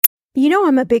You know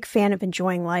I'm a big fan of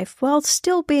enjoying life while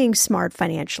still being smart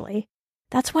financially.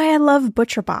 That's why I love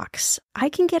ButcherBox. I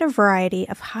can get a variety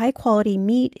of high-quality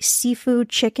meat, seafood,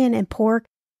 chicken, and pork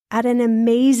at an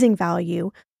amazing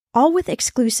value, all with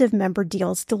exclusive member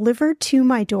deals delivered to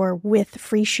my door with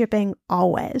free shipping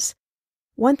always.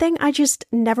 One thing I just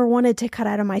never wanted to cut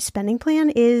out of my spending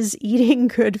plan is eating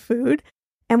good food.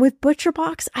 And with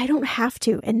ButcherBox, I don't have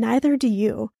to, and neither do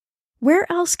you. Where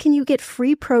else can you get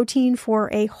free protein for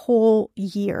a whole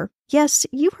year? Yes,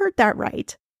 you heard that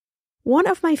right. One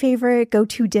of my favorite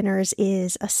go-to dinners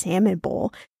is a salmon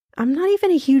bowl. I'm not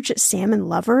even a huge salmon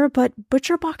lover, but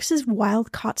ButcherBox's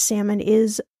wild-caught salmon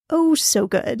is oh so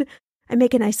good. I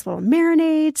make a nice little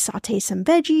marinade, saute some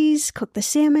veggies, cook the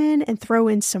salmon, and throw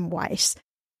in some rice.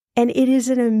 And it is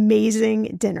an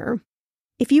amazing dinner.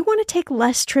 If you want to take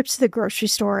less trips to the grocery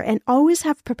store and always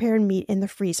have prepared meat in the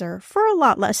freezer for a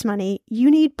lot less money,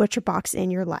 you need ButcherBox in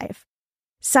your life.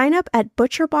 Sign up at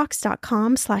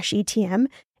butcherbox.com/ETM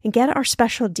and get our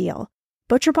special deal.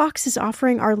 ButcherBox is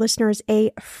offering our listeners a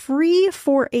free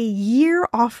for a year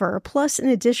offer plus an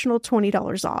additional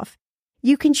 $20 off.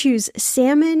 You can choose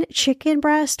salmon, chicken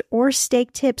breast, or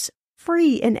steak tips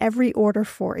free in every order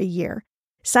for a year.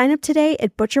 Sign up today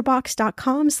at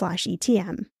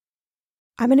butcherbox.com/ETM.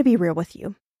 I'm going to be real with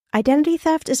you. Identity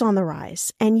theft is on the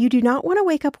rise, and you do not want to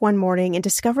wake up one morning and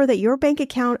discover that your bank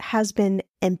account has been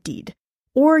emptied,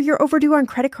 or you're overdue on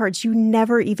credit cards you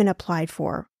never even applied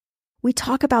for. We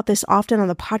talk about this often on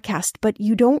the podcast, but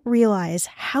you don't realize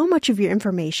how much of your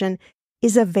information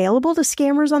is available to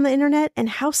scammers on the internet and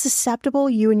how susceptible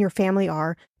you and your family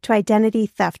are to identity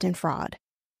theft and fraud.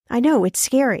 I know, it's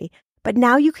scary, but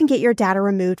now you can get your data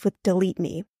removed with Delete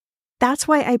Me. That's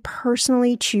why I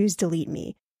personally choose Delete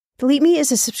Me. Delete Me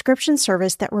is a subscription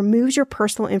service that removes your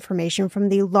personal information from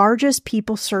the largest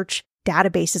people search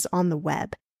databases on the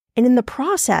web, and in the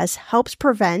process helps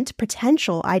prevent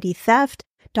potential ID theft,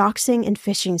 doxing, and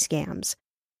phishing scams.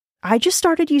 I just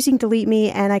started using Delete Me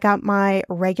and I got my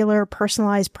regular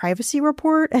personalized privacy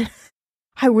report and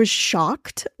I was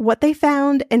shocked what they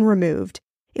found and removed.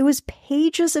 It was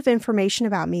pages of information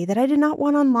about me that I did not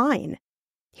want online.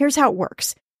 Here's how it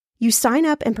works. You sign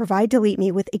up and provide Delete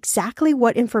Me with exactly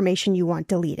what information you want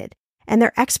deleted, and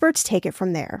their experts take it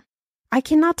from there. I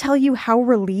cannot tell you how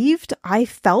relieved I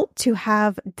felt to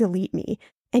have Delete Me.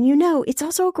 And you know, it's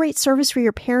also a great service for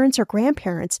your parents or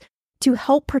grandparents to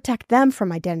help protect them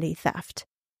from identity theft.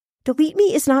 Delete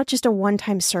Me is not just a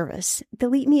one-time service.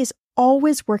 Delete Me is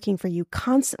always working for you,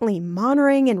 constantly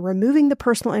monitoring and removing the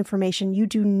personal information you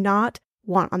do not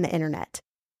want on the internet.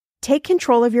 Take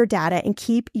control of your data and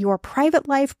keep your private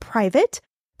life private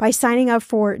by signing up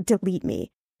for Delete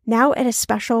Me, now at a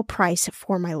special price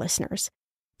for my listeners.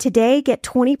 Today, get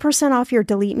 20% off your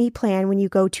Delete Me plan when you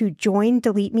go to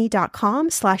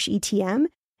joindeleteme.com/ETM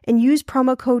and use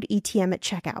promo code ETM at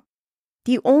checkout.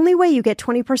 The only way you get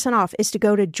 20% off is to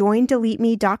go to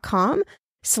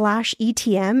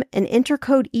joindeleteme.com/ETM and enter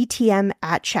code ETM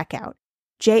at checkout.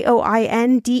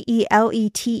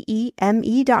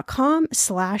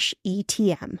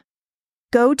 joindeleteme.com/ETM.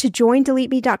 Go to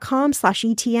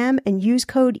joindeleteme.com/ETM and use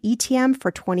code ETM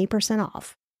for 20%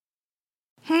 off.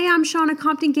 Hey, I'm Shauna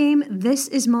Compton Game. This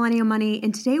is Millennial Money,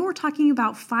 and today we're talking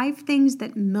about 5 things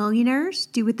that millionaires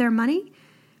do with their money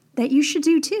that you should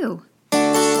do too.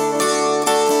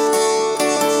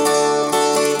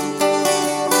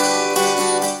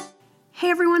 Hey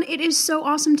everyone, it is so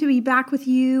awesome to be back with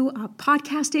you,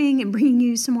 podcasting and bringing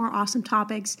you some more awesome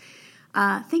topics.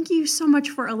 Thank you so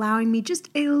much for allowing me just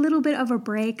a little bit of a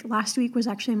break. Last week was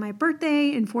actually my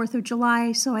birthday and 4th of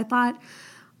July, so I thought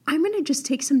I'm going to just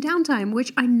take some downtime,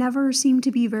 which I never seem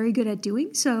to be very good at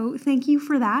doing, so thank you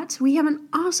for that. We have an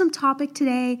awesome topic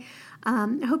today.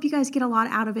 I hope you guys get a lot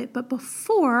out of it, but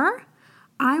before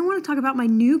I want to talk about my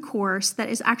new course that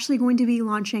is actually going to be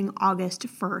launching August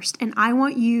 1st, and I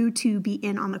want you to be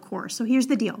in on the course. So here's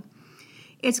the deal.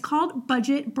 It's called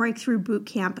Budget Breakthrough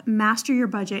Bootcamp, Master Your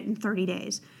Budget in 30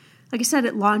 Days. Like I said,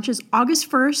 it launches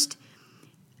August 1st.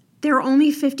 There are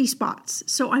only 50 spots,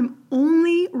 so I'm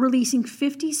only releasing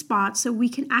 50 spots so we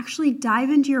can actually dive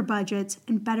into your budgets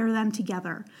and better them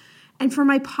together. And for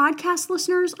my podcast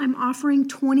listeners, I'm offering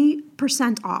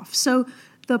 20% off. So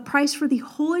the price for the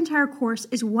whole entire course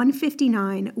is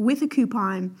 $159 with a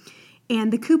coupon,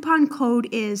 and the coupon code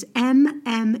is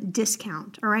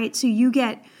MMDiscount, all right? So you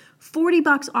get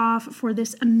 $40 off for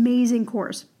this amazing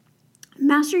course.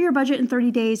 Master Your Budget in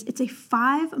 30 Days, it's a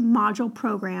 5-module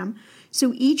program.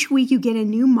 So each week you get a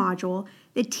new module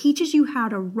that teaches you how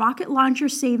to rocket launch your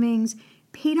savings,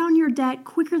 pay down your debt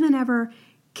quicker than ever,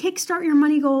 kickstart your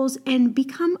money goals, and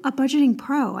become a budgeting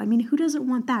pro. I mean, who doesn't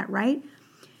want that, right?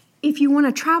 If you want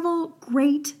to travel,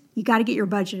 great. You got to get your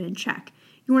budget in check.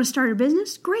 You want to start a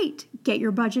business? Great. Get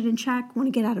your budget in check. Want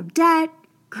to get out of debt?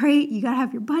 Great. You got to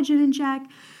have your budget in check.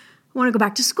 Want to go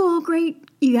back to school? Great.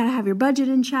 You got to have your budget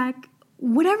in check.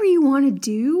 Whatever you want to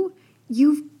do,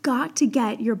 you've got to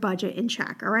get your budget in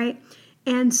check, all right?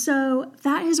 And so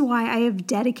that is why I have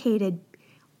dedicated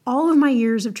all of my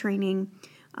years of training,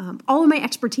 all of my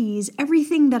expertise,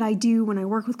 everything that I do when I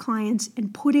work with clients,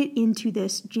 and put it into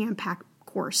this jam-packed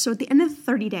course. So at the end of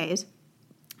 30 days,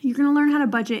 you're going to learn how to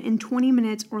budget in 20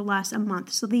 minutes or less a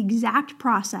month. So the exact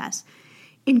process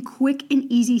in quick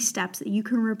and easy steps that you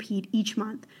can repeat each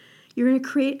month. You're going to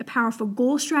create a powerful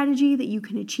goal strategy that you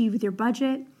can achieve with your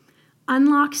budget.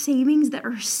 Unlock savings that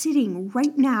are sitting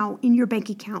right now in your bank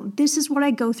account. This is what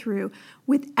I go through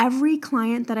with every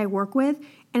client that I work with,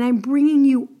 and I'm bringing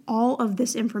you all of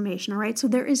this information, all right? So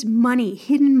there is money,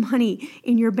 hidden money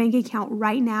in your bank account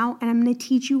right now, and I'm going to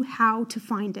teach you how to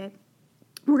find it.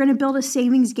 We're going to build a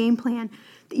savings game plan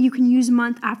that you can use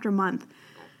month after month.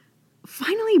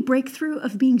 Finally, breakthrough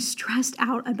of being stressed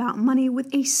out about money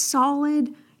with a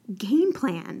solid game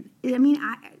plan. I mean,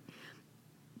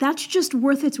 that's just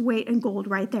worth its weight in gold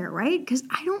right there, right? Because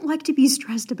I don't like to be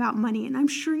stressed about money, and I'm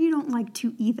sure you don't like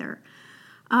to either.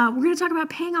 We're going to talk about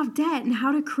paying off debt and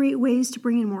how to create ways to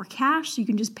bring in more cash so you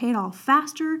can just pay it off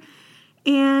faster.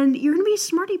 And you're going to be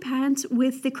smarty pants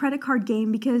with the credit card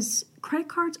game because credit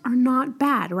cards are not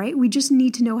bad, right? We just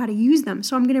need to know how to use them.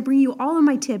 So I'm going to bring you all of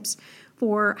my tips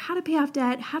for how to pay off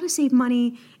debt, how to save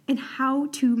money, and how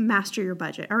to master your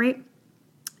budget, all right?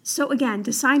 So again,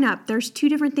 to sign up, there's 2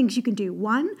 different things you can do.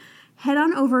 One, head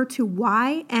on over to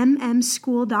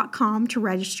ymmschool.com to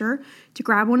register to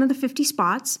grab one of the 50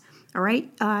 spots, all right?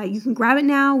 You can grab it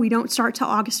now. We don't start till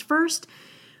August 1st.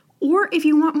 Or if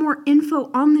you want more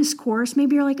info on this course,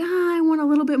 maybe you're like, I want a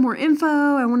little bit more info.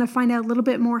 I want to find out a little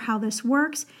bit more how this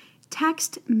works.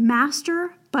 Text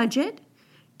Master Budget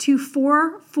to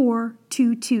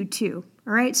 44222.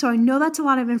 All right. So I know that's a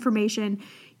lot of information.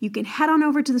 You can head on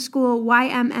over to the school,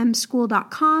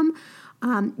 ymmschool.com.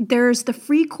 There's the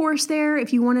free course there.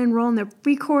 If you want to enroll in the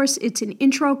free course, it's an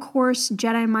intro course,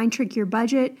 Jedi Mind Trick Your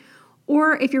Budget.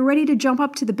 Or if you're ready to jump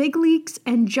up to the big leagues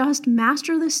and just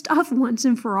master this stuff once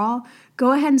and for all,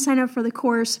 go ahead and sign up for the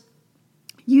course.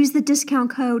 Use the discount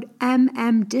code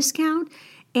MMDiscount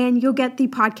and you'll get the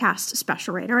podcast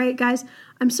special rate. All right, guys,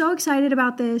 I'm so excited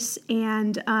about this,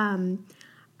 and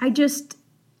I just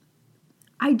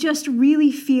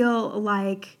really feel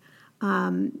like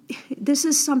this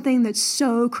is something that's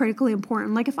so critically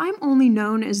important. Like if I'm only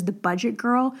known as the budget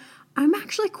girl, I'm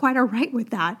actually quite all right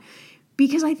with that.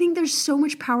 Because I think there's so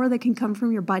much power that can come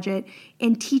from your budget,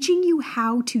 and teaching you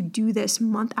how to do this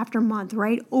month after month,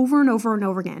 right? Over and over and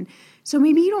over again. So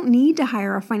maybe you don't need to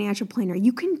hire a financial planner.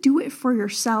 You can do it for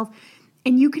yourself,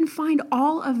 and you can find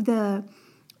all of the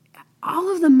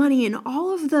money and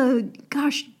all of the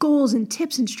goals and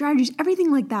tips and strategies,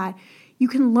 everything like that. You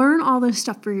can learn all this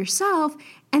stuff for yourself,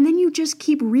 and then you just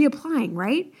keep reapplying,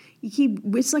 right?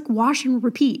 It's like wash and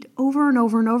repeat over and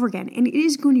over and over again. And it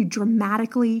is going to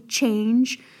dramatically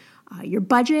change your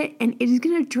budget, and it is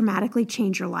going to dramatically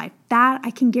change your life. That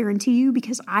I can guarantee you,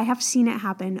 because I have seen it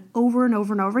happen over and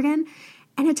over and over again.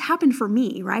 And it's happened for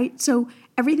me, right? So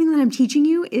everything that I'm teaching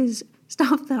you is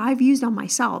stuff that I've used on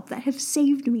myself that have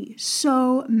saved me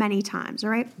so many times,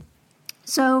 all right?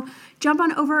 So jump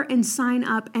on over and sign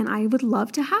up, and I would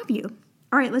love to have you.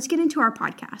 All right, let's get into our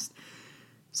podcast.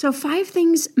 So 5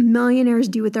 things millionaires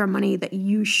do with their money that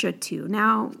you should too.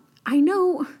 Now, I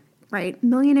know, right,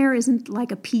 millionaire isn't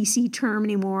like a PC term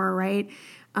anymore, right?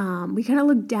 We kind of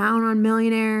look down on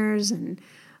millionaires, and,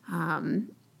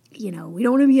 we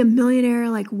don't want to be a millionaire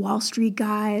like Wall Street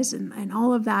guys and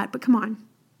all of that. But come on,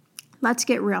 let's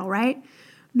get real, right?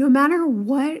 No matter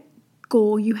what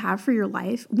goal you have for your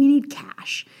life, we need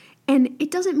cash. And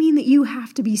it doesn't mean that you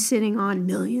have to be sitting on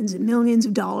millions and millions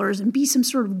of dollars and be some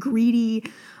sort of greedy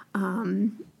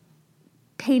pain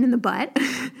in the butt,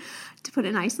 to put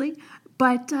it nicely.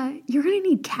 But you're going to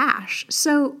need cash.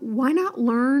 So why not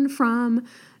learn from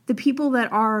the people that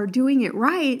are doing it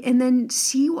right and then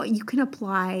see what you can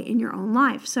apply in your own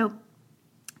life? So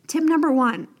tip number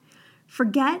 1,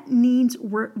 forget needs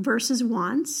versus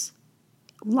wants.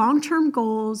 Long-term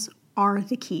goals are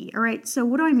the key. All right. So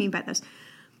what do I mean by this?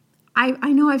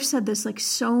 I know I've said this like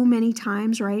so many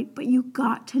times, right? But you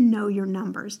got to know your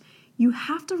numbers. You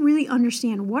have to really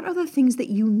understand what are the things that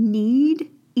you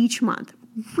need each month.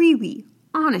 Really,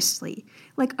 honestly,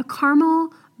 like a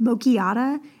caramel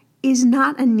macchiato is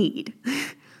not a need.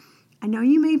 I know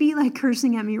you may be like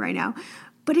cursing at me right now,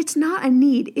 but it's not a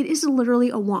need. It is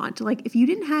literally a want. Like if you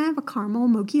didn't have a caramel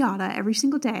macchiato every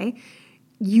single day,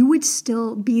 you would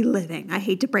still be living. I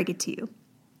hate to break it to you.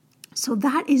 So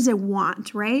that is a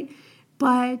want, right?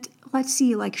 But let's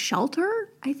see, like shelter,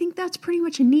 I think that's pretty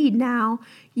much a need. Now,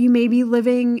 you may be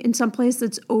living in some place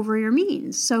that's over your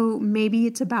means. So maybe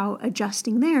it's about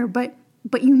adjusting there, but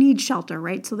you need shelter,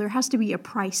 right? So there has to be a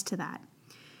price to that.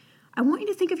 I want you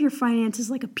to think of your finances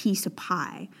like a piece of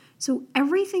pie. So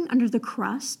everything under the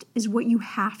crust is what you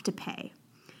have to pay.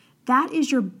 That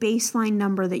is your baseline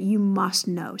number that you must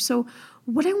know. So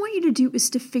what I want you to do is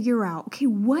to figure out, okay,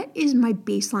 what is my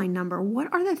baseline number?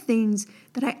 What are the things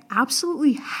that I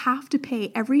absolutely have to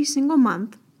pay every single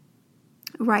month,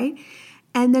 right?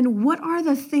 And then what are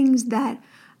the things that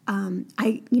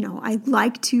I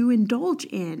like to indulge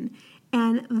in?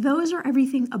 And those are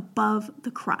everything above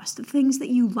the crust, the things that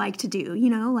you like to do,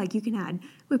 like you can add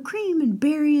whipped cream and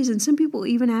berries, and some people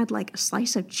even add like a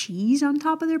slice of cheese on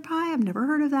top of their pie. I've never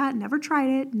heard of that, never tried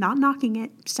it, not knocking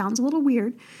it, sounds a little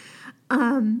weird.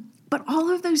 But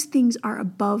all of those things are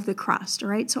above the crust, all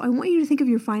right? So I want you to think of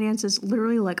your finances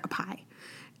literally like a pie.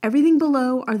 Everything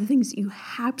below are the things that you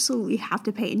absolutely have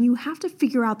to pay, and you have to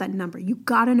figure out that number. You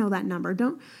got to know that number.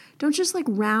 Don't just like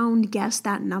round guess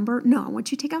that number. No, I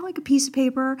want you to take out like a piece of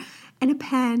paper and a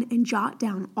pen and jot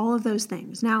down all of those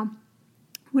things. Now,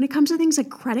 when it comes to things like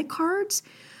credit cards,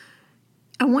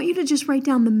 I want you to just write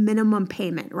down the minimum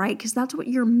payment, right? Because that's what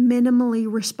you're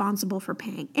minimally responsible for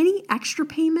paying. Any extra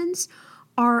payments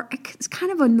are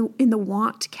kind of in the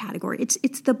want category.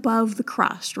 It's the above the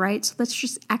crust, right? So that's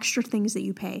just extra things that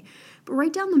you pay. But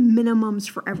write down the minimums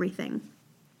for everything.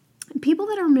 And people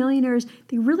that are millionaires,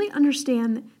 they really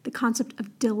understand the concept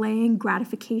of delaying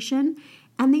gratification,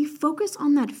 and they focus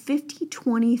on that 50,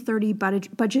 20, 30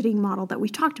 budgeting model that we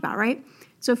talked about, right?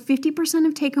 So 50%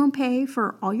 of take-home pay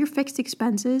for all your fixed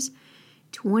expenses,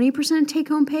 20% of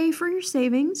take-home pay for your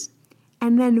savings,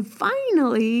 and then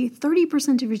finally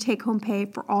 30% of your take-home pay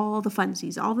for all the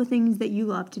funsies, all the things that you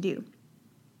love to do.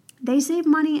 They save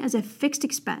money as a fixed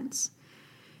expense.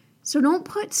 So don't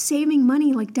put saving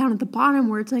money like down at the bottom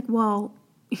where it's like, well,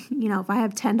 if I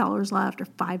have $10 left or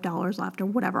 $5 left or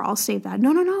whatever, I'll save that.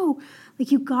 No.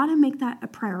 Like you got to make that a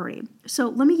priority. So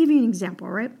let me give you an example,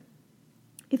 right?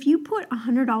 If you put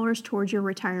 $100 towards your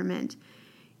retirement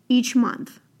each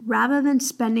month, rather than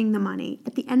spending the money,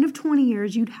 at the end of 20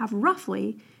 years, you'd have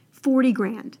roughly 40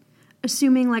 grand,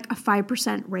 assuming like a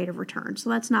 5% rate of return. So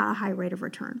that's not a high rate of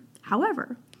return.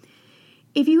 However,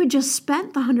 if you had just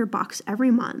spent the $100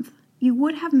 every month, you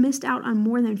would have missed out on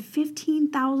more than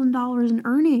 $15,000 in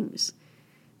earnings.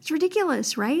 It's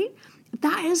ridiculous, right?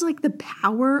 That is like the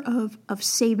power of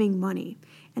saving money.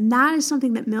 And that is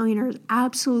something that millionaires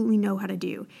absolutely know how to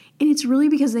do. And it's really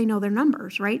because they know their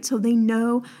numbers, right? So they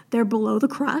know they're below the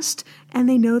crust and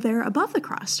they know they're above the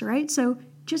crust, right? So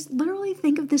just literally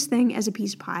think of this thing as a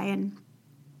piece of pie. And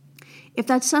if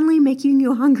that's suddenly making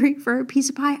you hungry for a piece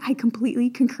of pie, I completely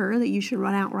concur that you should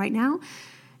run out right now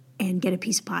and get a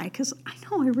piece of pie because I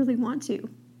know I really want to.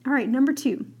 All right, number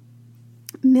 2,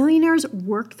 millionaires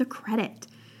work the credit.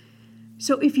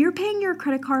 So if you're paying your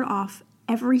credit card off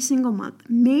every single month,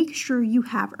 make sure you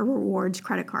have a rewards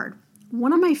credit card.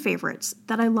 One of my favorites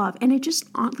that I love, and it just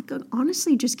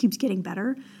honestly just keeps getting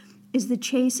better, is the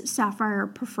Chase Sapphire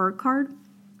Preferred Card.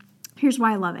 Here's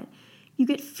why I love it. You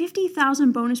get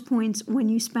 50,000 bonus points when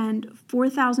you spend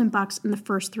 $4,000 in the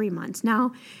first 3 months.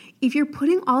 Now, if you're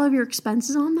putting all of your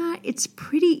expenses on that, it's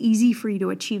pretty easy for you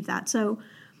to achieve that. So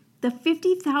the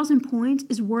 50,000 points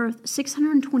is worth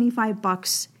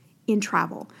 $625 in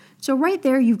travel. So right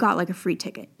there, you've got like a free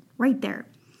ticket right there.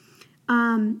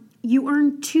 You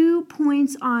earn 2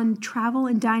 points on travel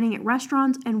and dining at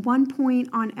restaurants and 1 point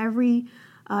on every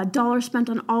dollar spent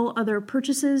on all other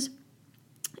purchases.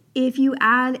 If you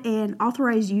add an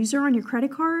authorized user on your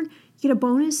credit card, you get a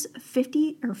bonus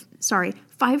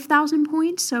 5,000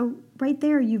 points. So right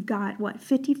there, you've got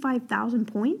 55,000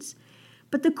 points.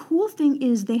 But the cool thing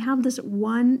is they have this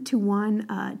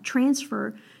one-to-one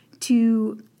transfer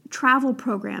to travel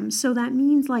programs. So that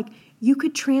means like you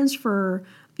could transfer,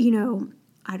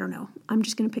 I don't know, I'm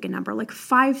just going to pick a number, like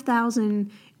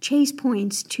 5,000 Chase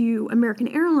points to American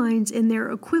Airlines and their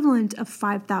equivalent of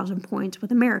 5,000 points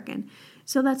with American.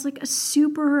 So that's like a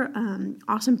super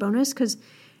awesome bonus because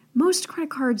most credit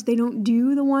cards, they don't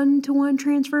do the one-to-one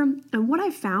transfer. And what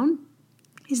I've found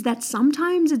is that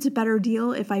sometimes it's a better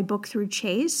deal if I book through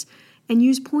Chase and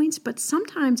use points, but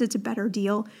sometimes it's a better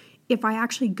deal if I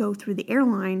actually go through the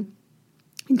airline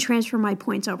and transfer my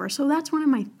points over. So that's one of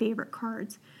my favorite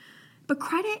cards. But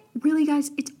credit, really,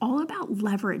 guys, it's all about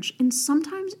leverage. And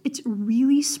sometimes it's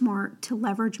really smart to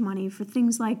leverage money for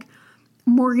things like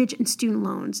mortgage and student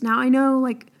loans. Now, I know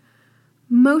like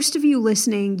most of you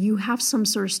listening, you have some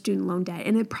sort of student loan debt,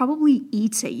 and it probably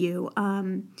eats at you.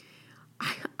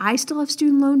 I still have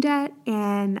student loan debt,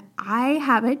 and I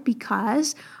have it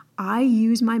because I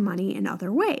use my money in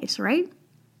other ways, right?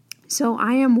 So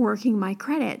I am working my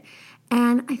credit.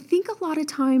 And I think a lot of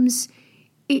times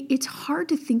it's hard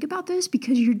to think about this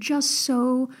because you're just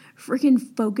so freaking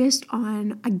focused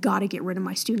on, I gotta get rid of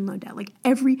my student loan debt. Like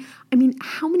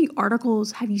how many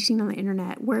articles have you seen on the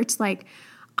internet where it's like,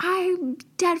 I'm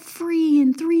debt-free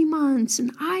in 3 months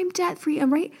and I'm debt-free,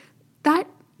 right? That,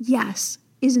 yes,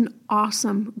 is an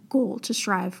awesome goal to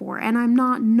strive for. And I'm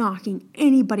not knocking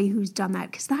anybody who's done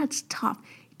that because that's tough.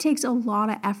 It takes a lot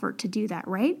of effort to do that,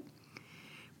 right?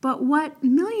 But what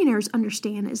millionaires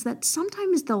understand is that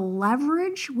sometimes the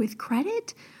leverage with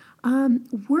credit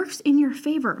works in your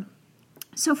favor.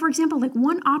 So for example, like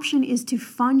one option is to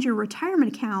fund your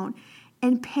retirement account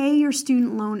and pay your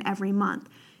student loan every month.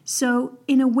 So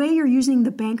in a way, you're using the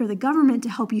bank or the government to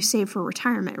help you save for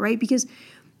retirement, right? Because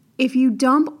if you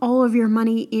dump all of your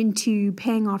money into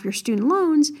paying off your student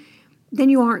loans, then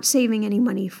you aren't saving any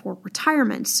money for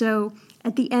retirement. So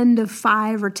at the end of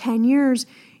 5 or 10 years,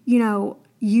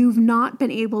 you've not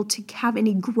been able to have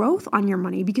any growth on your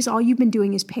money because all you've been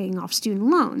doing is paying off student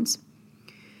loans.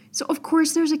 So of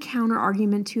course, there's a counter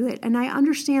argument to it, and I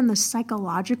understand the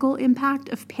psychological impact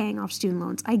of paying off student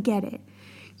loans. I get it.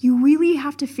 You really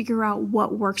have to figure out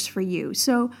what works for you.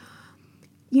 So,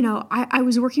 I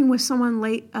was working with someone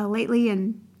lately,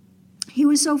 and he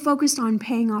was so focused on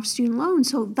paying off student loans.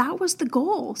 So that was the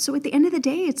goal. So at the end of the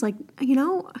day, it's like,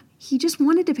 he just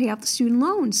wanted to pay off the student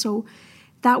loans. So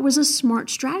that was a smart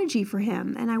strategy for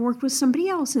him. And I worked with somebody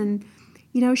else, and,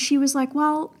 she was like,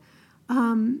 well, I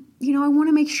want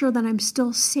to make sure that I'm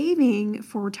still saving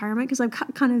for retirement because I've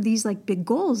got kind of these like big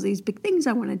goals, these big things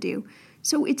I want to do.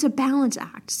 So it's a balance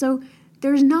act. So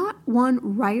there's not one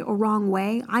right or wrong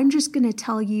way. I'm just going to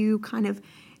tell you kind of,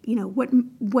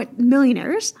 what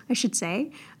millionaires, I should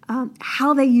say,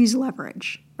 how they use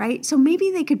leverage, right? So maybe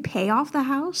they could pay off the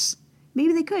house.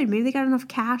 Maybe they could. Maybe they got enough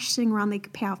cash sitting around they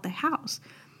could pay off the house.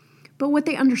 But what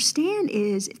they understand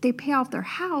is if they pay off their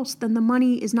house, then the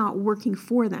money is not working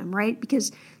for them, right?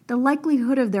 Because the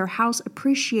likelihood of their house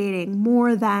appreciating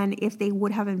more than if they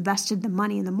would have invested the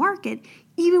money in the market,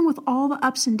 even with all the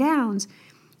ups and downs,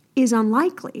 is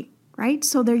unlikely, right?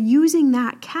 So they're using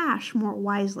that cash more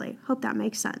wisely. Hope that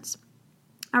makes sense.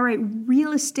 All right,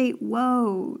 real estate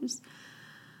woes.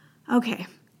 Okay,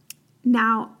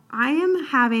 now I am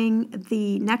having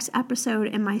the next episode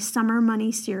in my Summer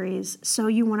Money series, So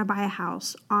You Want to Buy a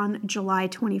House, on July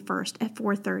 21st at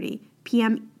 4:30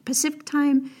 p.m. Pacific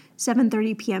time,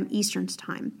 7:30 p.m. Eastern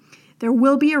time. There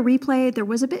will be a replay. There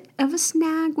was a bit of a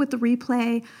snag with the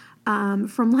replay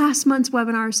from last month's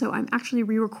webinar, so I'm actually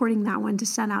re-recording that one to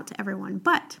send out to everyone.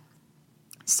 But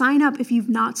sign up if you've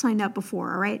not signed up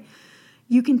before, all right?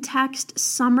 You can text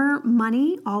Summer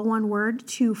Money, all one word,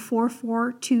 to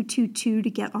 44222 to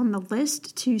get on the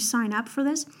list to sign up for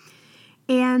this.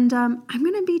 And I'm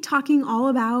going to be talking all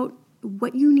about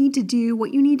what you need to do,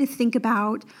 what you need to think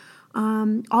about,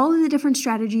 all of the different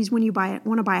strategies when you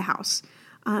want to buy a house.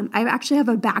 I actually have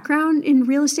a background in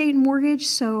real estate and mortgage,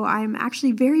 so I'm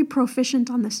actually very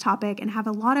proficient on this topic and have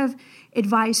a lot of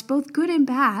advice, both good and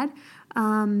bad,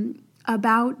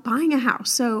 about buying a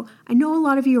house. So I know a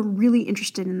lot of you are really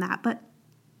interested in that, but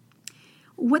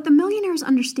what the millionaires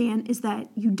understand is that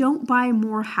you don't buy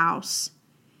more house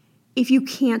if you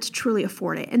can't truly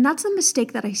afford it. And that's a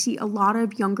mistake that I see a lot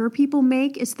of younger people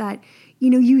make, is that,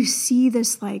 you see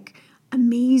this like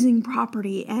amazing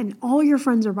property and all your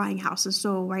friends are buying houses.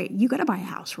 So, right, you got to buy a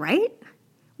house, right?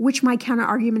 Which my counter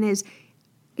argument is,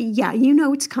 yeah,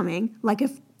 it's coming. Like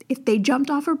if they jumped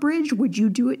off a bridge, would you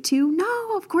do it too?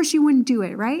 No, of course you wouldn't do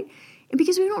it, right? And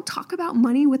because we don't talk about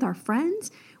money with our friends,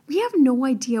 we have no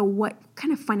idea what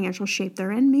kind of financial shape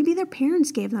they're in. Maybe their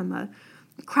parents gave them a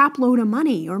crap load of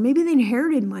money, or maybe they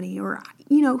inherited money, or,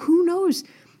 who knows?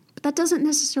 But that doesn't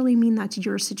necessarily mean that's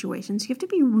your situation. So you have to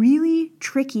be really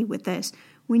tricky with this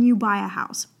when you buy a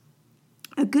house.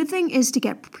 A good thing is to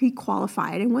get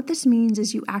pre-qualified. And what this means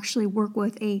is you actually work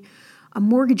with a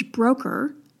mortgage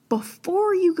broker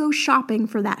before you go shopping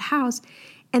for that house,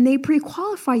 and they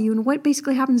pre-qualify you. And what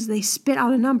basically happens is they spit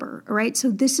out a number, all right? So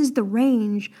this is the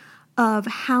range of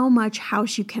how much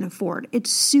house you can afford. It's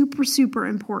super, super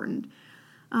important.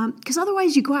 Because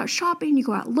otherwise you go out shopping, you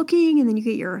go out looking, and then you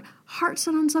get your heart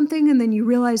set on something, and then you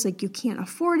realize like you can't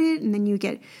afford it, and then you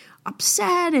get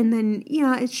upset, and then,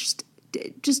 it's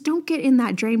just don't get in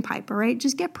that drain pipe, all right?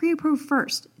 Just get pre-approved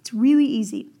first. It's really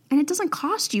easy, and it doesn't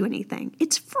cost you anything.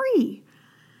 It's free.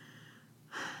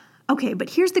 Okay, but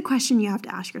here's the question you have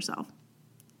to ask yourself.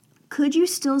 could you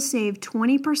still save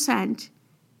 20%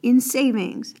 in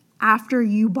savings after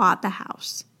you bought the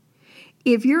house?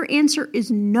 If your answer is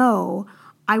no,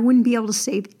 I wouldn't be able to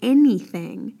save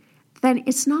anything, then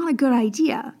it's not a good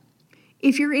idea.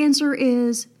 If your answer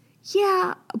is,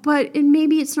 yeah, but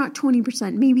maybe it's not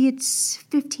 20%, maybe it's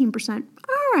 15%,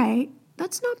 all right,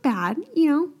 that's not bad,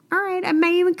 all right, I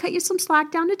may even cut you some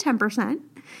slack down to 10%.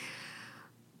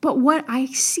 But what I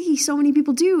see so many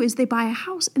people do is they buy a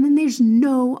house and then there's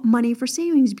no money for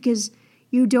savings because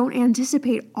you don't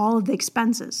anticipate all of the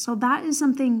expenses. So that is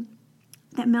something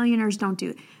that millionaires don't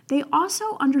do. They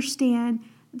also understand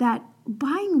that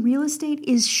buying real estate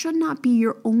should not be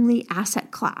your only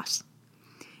asset class.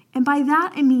 And by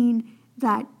that, I mean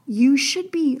that you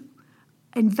should be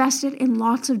invested in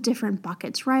lots of different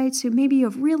buckets, right? So maybe you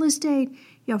have real estate,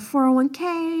 you have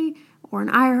 401k or an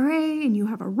IRA, and you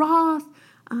have a Roth.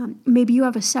 Maybe you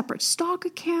have a separate stock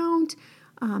account.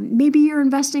 Maybe you're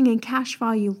investing in cash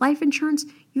value life insurance.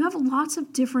 You have lots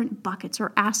of different buckets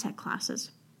or asset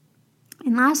classes.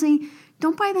 And lastly,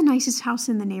 don't buy the nicest house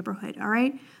in the neighborhood, all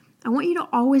right? I want you to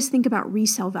always think about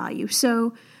resale value.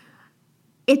 So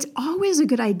it's always a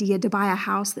good idea to buy a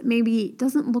house that maybe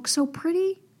doesn't look so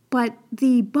pretty, but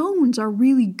the bones are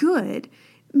really good.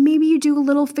 Maybe you do a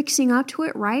little fixing up to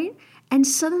it, right? And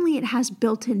suddenly it has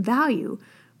built-in value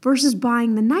versus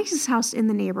buying the nicest house in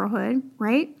the neighborhood,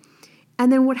 right?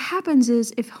 And then what happens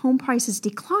is if home prices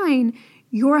decline,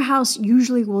 your house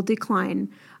usually will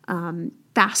decline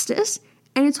fastest,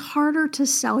 and it's harder to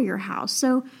sell your house.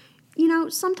 So,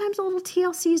 sometimes a little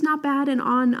TLC is not bad.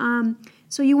 And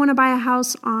so you want to buy a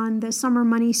house on the Summer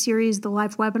Money series, the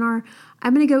live webinar,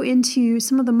 I'm going to go into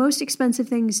some of the most expensive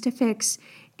things to fix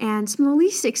and some of the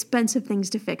least expensive things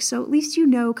to fix. So at least you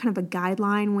know kind of a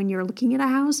guideline when you're looking at a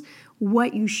house,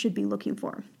 what you should be looking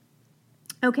for.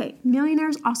 Okay,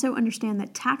 millionaires also understand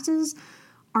that taxes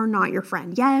are not your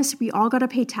friend. Yes, we all got to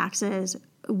pay taxes.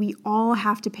 We all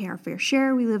have to pay our fair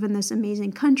share. We live in this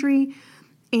amazing country,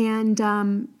 and,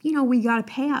 we got to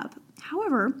pay up.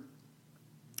 However,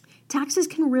 taxes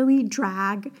can really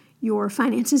drag your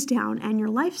finances down and your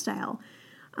lifestyle.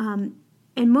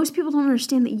 And most people don't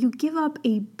understand that you give up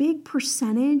a big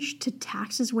percentage to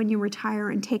taxes when you retire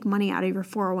and take money out of your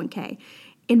 401k.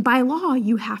 And by law,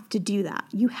 you have to do that.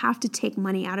 You have to take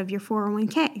money out of your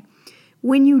 401k.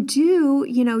 When you do,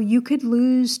 you could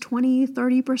lose 20,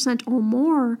 30% or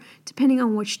more, depending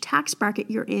on which tax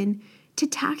bracket you're in, to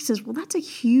taxes. Well, that's a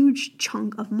huge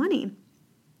chunk of money.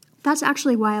 That's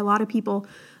actually why a lot of people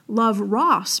love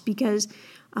Roths, because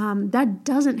that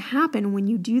doesn't happen when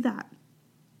you do that.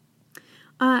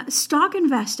 Stock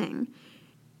investing.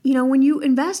 When you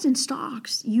invest in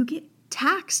stocks, you get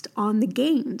taxed on the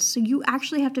gains. So you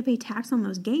actually have to pay tax on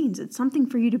those gains. It's something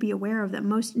for you to be aware of that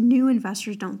most new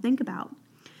investors don't think about.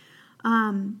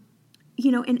 And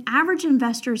average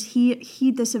investors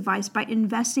heed this advice by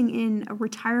investing in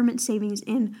retirement savings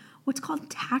in what's called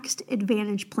taxed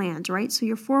advantage plans, right? So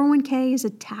your 401k is a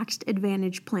taxed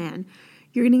advantage plan.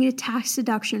 You're going to get a tax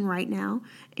deduction right now,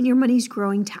 and your money's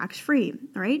growing tax-free,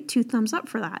 all right? 2 thumbs up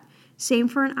for that. Same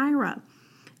for an IRA.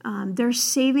 There's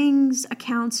savings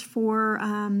accounts for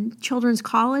children's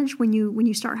college when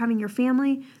you start having your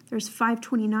family. There's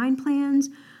 529 plans.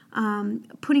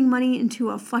 Putting money into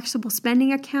a flexible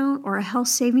spending account or a health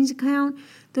savings account.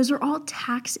 Those are all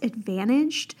tax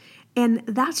advantaged, and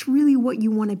that's really what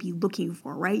you want to be looking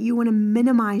for, right? You want to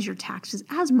minimize your taxes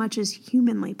as much as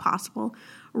humanly possible.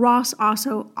 Roths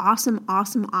also awesome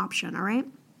option, all right?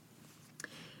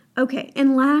 Okay,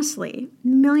 and lastly,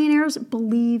 millionaires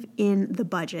believe in the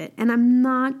budget, and I'm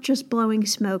not just blowing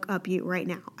smoke up you right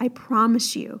now. I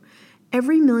promise you,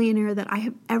 every millionaire that I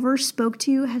have ever spoke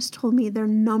to has told me their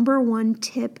number one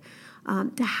tip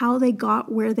to how they got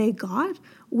where they got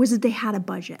was that they had a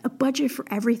budget for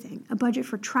everything, a budget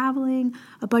for traveling,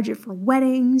 a budget for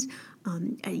weddings,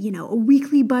 a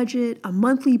weekly budget, a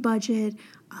monthly budget,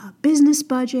 a business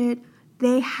budget.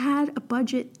 They had a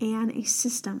budget and a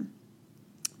system.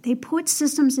 They put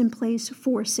systems in place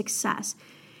for success.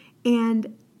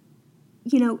 And,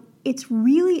 it's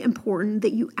really important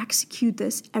that you execute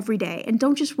this every day and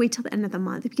don't just wait till the end of the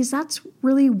month, because that's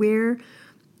really where,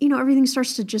 everything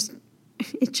starts to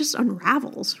it just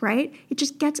unravels, right? It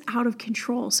just gets out of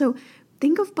control. So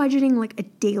think of budgeting like a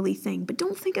daily thing, but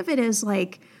don't think of it as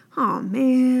like, oh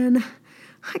man,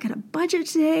 I got a budget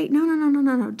today.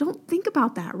 No. Don't think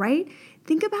about that, right?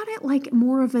 Think about it like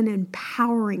more of an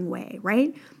empowering way,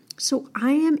 right? So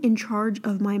I am in charge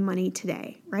of my money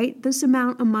today, right? This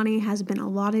amount of money has been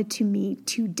allotted to me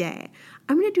today.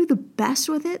 I'm going to do the best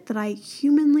with it that I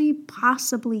humanly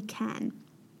possibly can.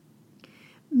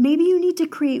 Maybe you need to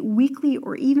create weekly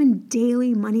or even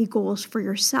daily money goals for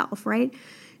yourself, right?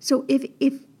 So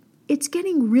if it's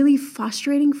getting really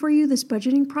frustrating for you, this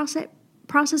budgeting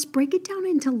process, break it down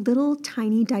into little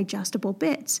tiny digestible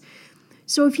bits.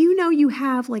 So if you know you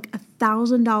have like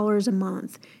 $1,000 a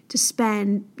month to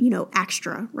spend,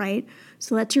 extra, right?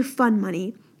 So that's your fun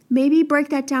money. Maybe break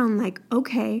that down like,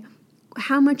 okay,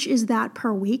 how much is that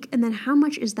per week? And then how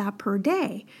much is that per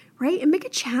day, right? And make a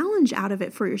challenge out of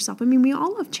it for yourself. I mean, we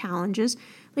all have challenges.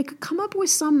 Like come up with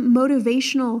some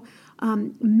motivational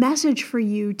message for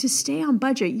you to stay on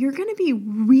budget. You're going to be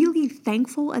really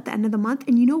thankful at the end of the month.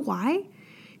 And you know why?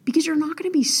 Because you're not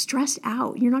going to be stressed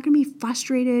out. You're not going to be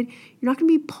frustrated. You're not going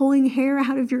to be pulling hair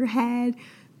out of your head.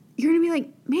 You're going to be like,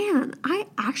 man, I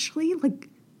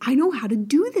know how to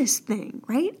do this thing,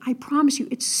 right? I promise you,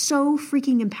 it's so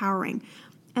freaking empowering.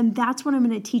 And that's what I'm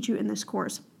going to teach you in this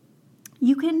course.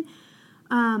 You can,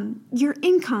 your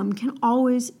income can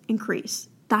always increase.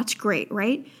 That's great,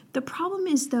 right? The problem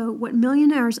is though, what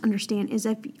millionaires understand is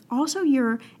if also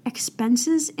your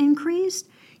expenses increased,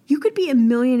 you could be a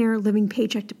millionaire living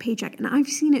paycheck to paycheck. And I've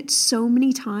seen it so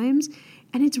many times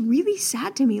and it's really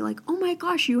sad to me. Like, oh my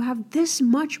gosh, you have this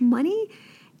much money,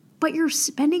 but you're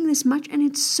spending this much and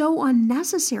it's so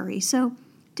unnecessary. So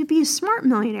to be a smart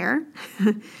millionaire,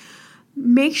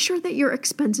 make sure that your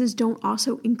expenses don't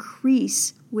also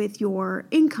increase with your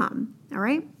income, all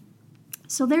right?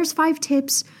 So there's 5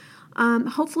 tips.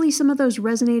 Hopefully some of those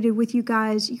resonated with you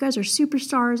guys. You guys are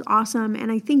superstars, awesome,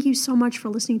 and I thank you so much for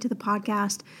listening to the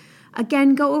podcast.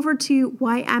 Again, go over to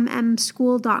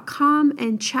ymmschool.com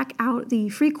and check out the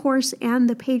free course and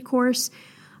the paid course.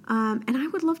 And I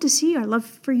would love to see you. I'd love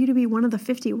for you to be one of the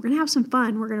 50. We're going to have some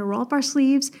fun. We're going to roll up our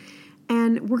sleeves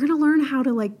and we're going to learn how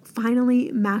to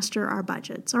finally master our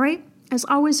budgets. All right. As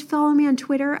always, follow me on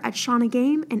Twitter at Shauna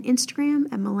Game and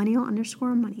Instagram at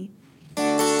millennial_money.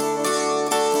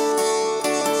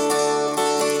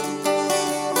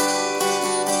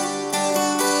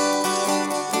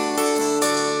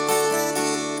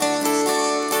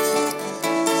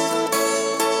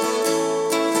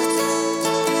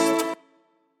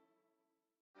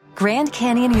 Grand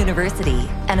Canyon University,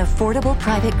 an affordable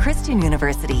private Christian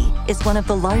university, is one of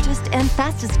the largest and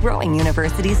fastest growing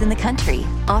universities in the country,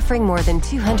 offering more than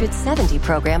 270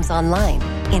 programs online.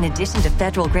 In addition to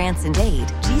federal grants and aid,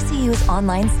 GCU's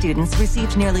online students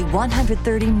received nearly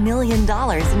 $130 million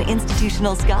in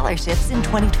institutional scholarships in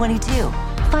 2022.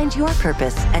 Find your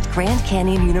purpose at Grand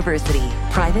Canyon University.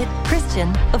 Private,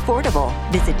 Christian, affordable.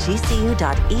 Visit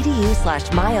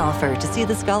gcu.edu/myoffer to see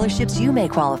the scholarships you may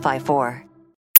qualify for.